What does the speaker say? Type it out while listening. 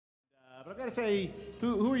I've got to say,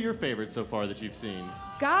 who are your favorites so far that you've seen?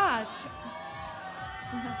 Gosh.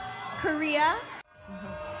 Korea.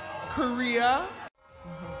 Korea.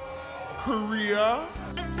 Korea.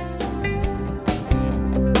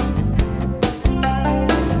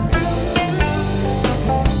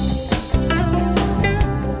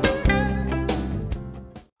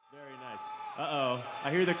 Very nice. Uh-oh,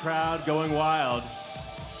 I hear the crowd going wild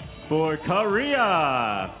for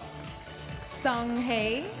Korea.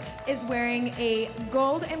 Sung-hye is wearing a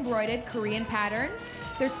gold embroidered Korean pattern.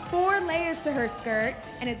 There's 4 layers to her skirt,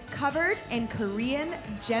 and it's covered in Korean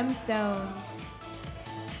gemstones.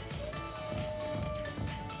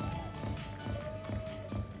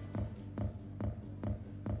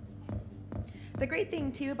 The great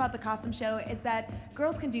thing, too, about the costume show is that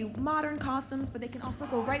girls can do modern costumes, but they can also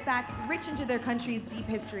go right back, rich into their country's deep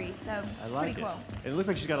history. So, I like pretty it. cool. It looks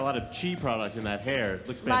like she's got a lot of chi product in that hair. It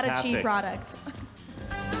looks A lot fantastic. of chi product.